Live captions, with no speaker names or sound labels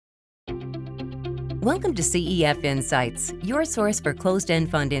Welcome to CEF Insights, your source for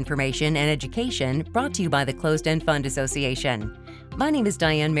closed-end fund information and education brought to you by the Closed End Fund Association. My name is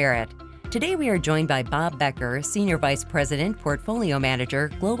Diane Merritt. Today we are joined by Bob Becker, Senior Vice President, Portfolio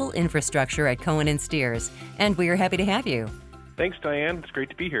Manager, Global Infrastructure at Cohen & Steers, and we are happy to have you. Thanks, Diane. It's great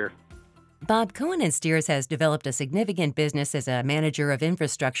to be here. Bob, Cohen & Steers has developed a significant business as a manager of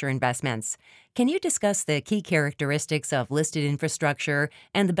infrastructure investments. Can you discuss the key characteristics of listed infrastructure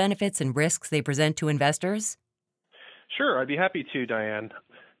and the benefits and risks they present to investors? Sure, I'd be happy to, Diane.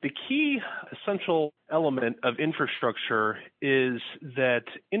 The key essential element of infrastructure is that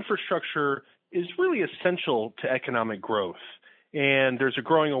infrastructure is really essential to economic growth. And there's a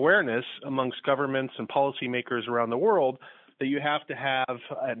growing awareness amongst governments and policymakers around the world that you have to have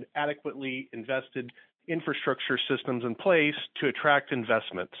an adequately invested infrastructure systems in place to attract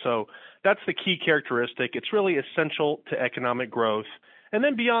investment. So that's the key characteristic. It's really essential to economic growth. And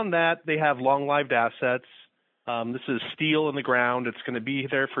then beyond that, they have long-lived assets. This is steel in the ground. It's going to be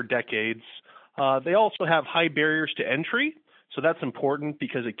there for decades. They also have high barriers to entry. So that's important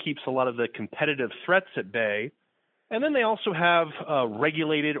because it keeps a lot of the competitive threats at bay. And then they also have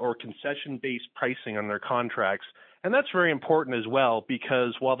regulated or concession-based pricing on their contracts. And that's very important as well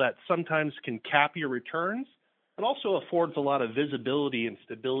because while that sometimes can cap your returns, it also affords a lot of visibility and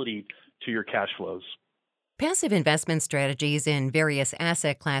stability to your cash flows. Passive investment strategies in various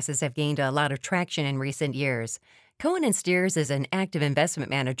asset classes have gained a lot of traction in recent years. Cohen & Steers is an active investment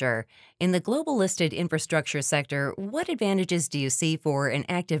manager. In the global listed infrastructure sector, what advantages do you see for an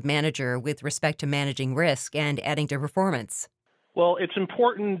active manager with respect to managing risk and adding to performance? Well, it's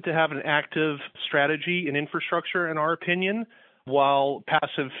important to have an active strategy in infrastructure, in our opinion. While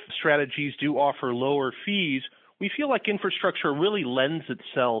passive strategies do offer lower fees, we feel like infrastructure really lends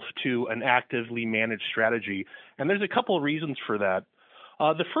itself to an actively managed strategy. And there's a couple of reasons for that.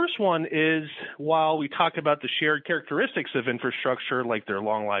 The first one is while we talk about the shared characteristics of infrastructure, like their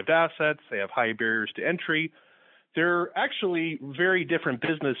long-lived assets, they have high barriers to entry, they're actually very different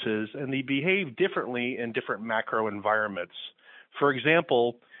businesses and they behave differently in different macro environments. For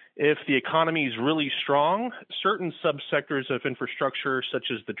example, if the economy is really strong, certain subsectors of infrastructure, such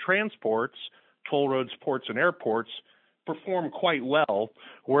as the transports, toll roads, ports, and airports, perform quite well,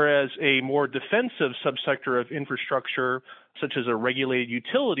 whereas a more defensive subsector of infrastructure, such as a regulated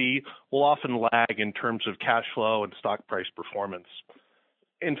utility, will often lag in terms of cash flow and stock price performance.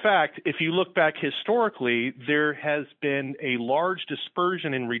 In fact, if you look back historically, there has been a large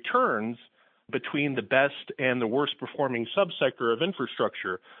dispersion in returns between the best and the worst performing subsector of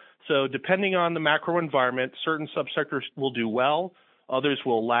infrastructure. So depending on the macro environment, certain subsectors will do well, others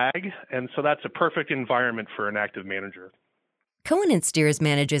will lag, and so that's a perfect environment for an active manager. Cohen & Steers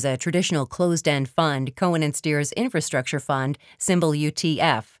manages a traditional closed-end fund, Cohen & Steers Infrastructure Fund, symbol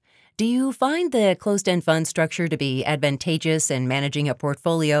UTF. Do you find the closed-end fund structure to be advantageous in managing a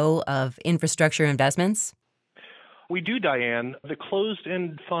portfolio of infrastructure investments? We do, Diane. The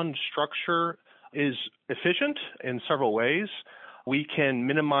closed-end fund structure is efficient in several ways. We can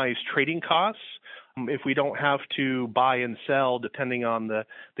minimize trading costs if we don't have to buy and sell depending on the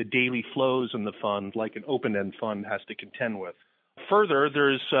daily flows in the fund, like an open-end fund has to contend with. Further,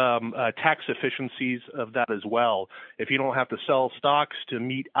 there's tax efficiencies of that as well. If you don't have to sell stocks to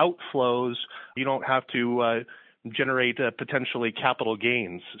meet outflows, you don't have to generate potentially capital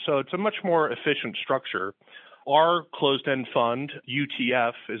gains. So it's a much more efficient structure. Our closed-end fund,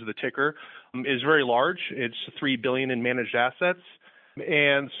 UTF is the ticker, is very large. It's $3 billion in managed assets.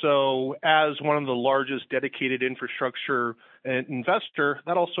 And so as one of the largest dedicated infrastructure investor,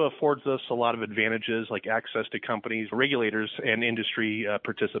 that also affords us a lot of advantages like access to companies, regulators, and industry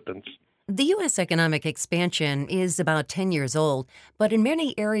participants. The U.S. economic expansion is about 10 years old, but in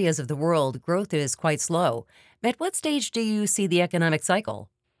many areas of the world, growth is quite slow. At what stage do you see the economic cycle?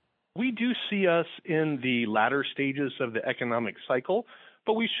 We do see us in the latter stages of the economic cycle,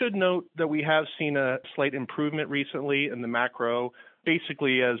 but we should note that we have seen a slight improvement recently in the macro,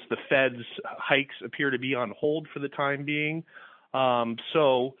 basically as the Fed's hikes appear to be on hold for the time being.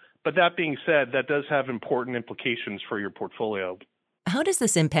 But that being said, that does have important implications for your portfolio. How does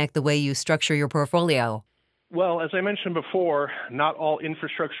this impact the way you structure your portfolio? Well, as I mentioned before, not all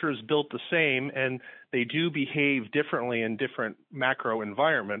infrastructure is built the same, and they do behave differently in different macro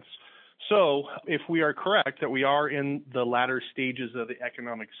environments. So if we are correct that we are in the latter stages of the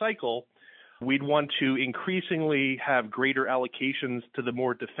economic cycle, we'd want to increasingly have greater allocations to the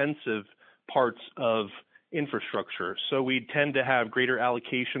more defensive parts of infrastructure. So we tend to have greater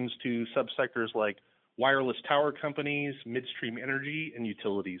allocations to subsectors like wireless tower companies, midstream energy, and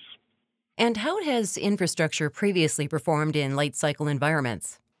utilities. And how has infrastructure previously performed in late cycle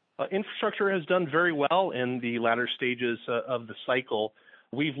environments? Infrastructure has done very well in the latter stages of the cycle.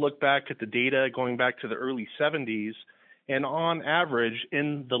 We've looked back at the data going back to the early 70s, and on average,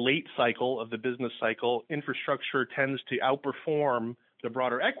 in the late cycle of the business cycle, infrastructure tends to outperform the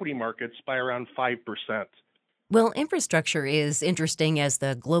broader equity markets by around 5%. Well, infrastructure is interesting as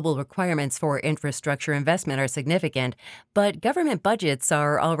the global requirements for infrastructure investment are significant, but government budgets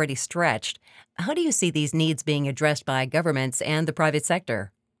are already stretched. How do you see these needs being addressed by governments and the private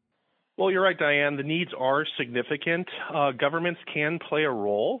sector? Well, you're right, Diane. The needs are significant. Governments can play a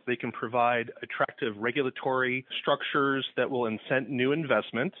role. They can provide attractive regulatory structures that will incent new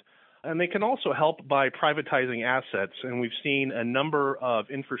investment. And they can also help by privatizing assets. And we've seen a number of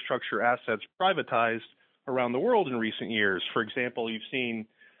infrastructure assets privatized around the world in recent years. For example, you've seen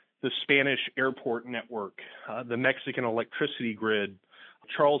the Spanish airport network, the Mexican electricity grid,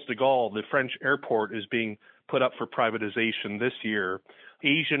 Charles de Gaulle, the French airport, is being put up for privatization this year.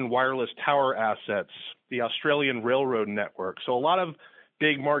 Asian wireless tower assets, the Australian railroad network. So a lot of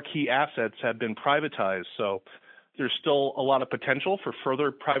big marquee assets have been privatized. So there's still a lot of potential for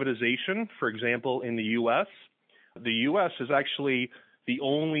further privatization. For example, in the U.S., the U.S. is actually the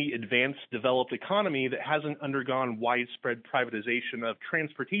only advanced developed economy that hasn't undergone widespread privatization of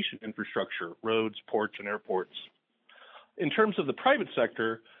transportation infrastructure, roads, ports, and airports. In terms of the private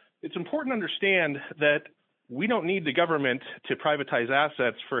sector, it's important to understand that we don't need the government to privatize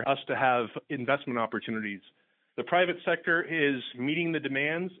assets for us to have investment opportunities. The private sector is meeting the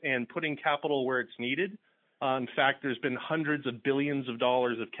demands and putting capital where it's needed. In fact, there's been hundreds of billions of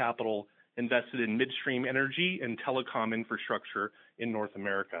dollars of capital invested in midstream energy and telecom infrastructure in North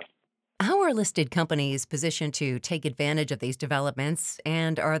America. How are listed companies positioned to take advantage of these developments,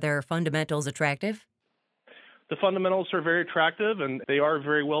 and are their fundamentals attractive? The fundamentals are very attractive, and they are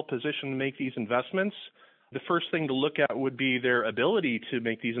very well positioned to make these investments. The first thing to look at would be their ability to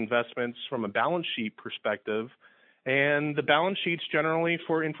make these investments from a balance sheet perspective. And the balance sheets generally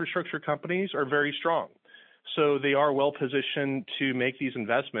for infrastructure companies are very strong. So they are well positioned to make these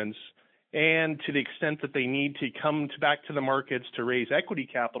investments. And to the extent that they need to come back to the markets to raise equity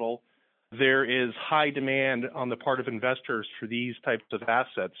capital, there is high demand on the part of investors for these types of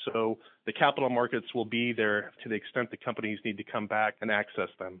assets. So the capital markets will be there to the extent the companies need to come back and access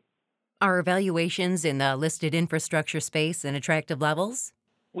them. Are valuations in the listed infrastructure space in attractive levels?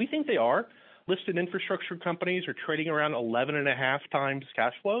 We think they are. Listed infrastructure companies are trading around 11.5 times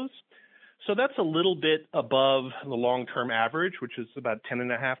cash flows. So that's a little bit above the long-term average, which is about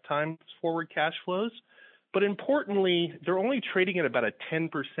 10.5 times forward cash flows. But importantly, they're only trading at about a 10%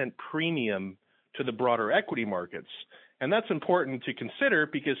 premium to the broader equity markets. And that's important to consider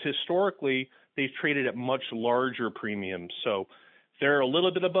because historically, they've traded at much larger premiums. So they're a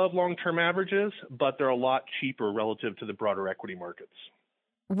little bit above long-term averages, but they're a lot cheaper relative to the broader equity markets.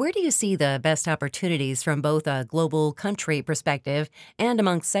 Where do you see the best opportunities from both a global country perspective and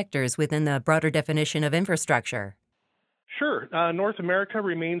among sectors within the broader definition of infrastructure? Sure. North America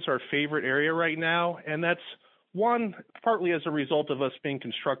remains our favorite area right now, and that's one, partly as a result of us being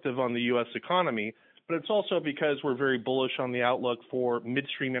constructive on the U.S. economy, but it's also because we're very bullish on the outlook for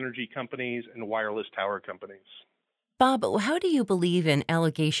midstream energy companies and wireless tower companies. Bob, how do you believe an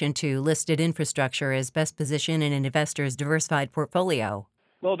allocation to listed infrastructure is best positioned in an investor's diversified portfolio?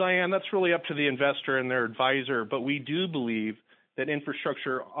 Well, Diane, that's really up to the investor and their advisor, but we do believe that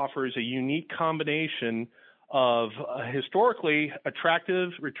infrastructure offers a unique combination of historically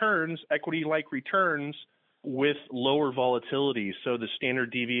attractive returns, equity-like returns, with lower volatility. So the standard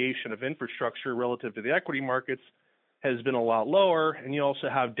deviation of infrastructure relative to the equity markets has been a lot lower, and you also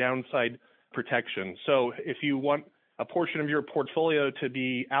have downside protection. So if you want a portion of your portfolio to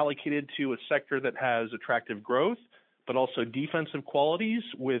be allocated to a sector that has attractive growth, but also defensive qualities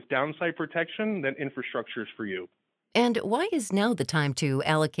with downside protection, then infrastructure is for you. And why is now the time to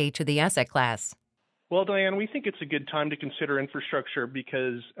allocate to the asset class? Well, Diane, we think it's a good time to consider infrastructure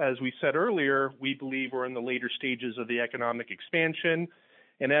because, as we said earlier, we believe we're in the later stages of the economic expansion.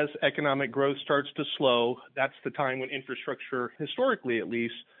 And as economic growth starts to slow, that's the time when infrastructure, historically at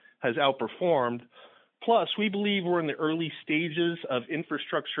least, has outperformed. Plus, we believe we're in the early stages of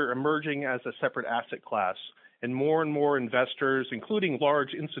infrastructure emerging as a separate asset class. And more investors, including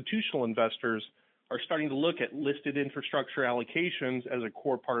large institutional investors, are starting to look at listed infrastructure allocations as a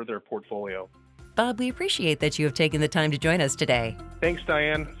core part of their portfolio. Bob, we appreciate that you have taken the time to join us today. Thanks,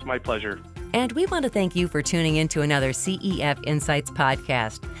 Diane. It's my pleasure. And we want to thank you for tuning in to another CEF Insights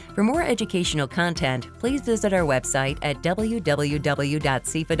podcast. For more educational content, please visit our website at www.cefa.com.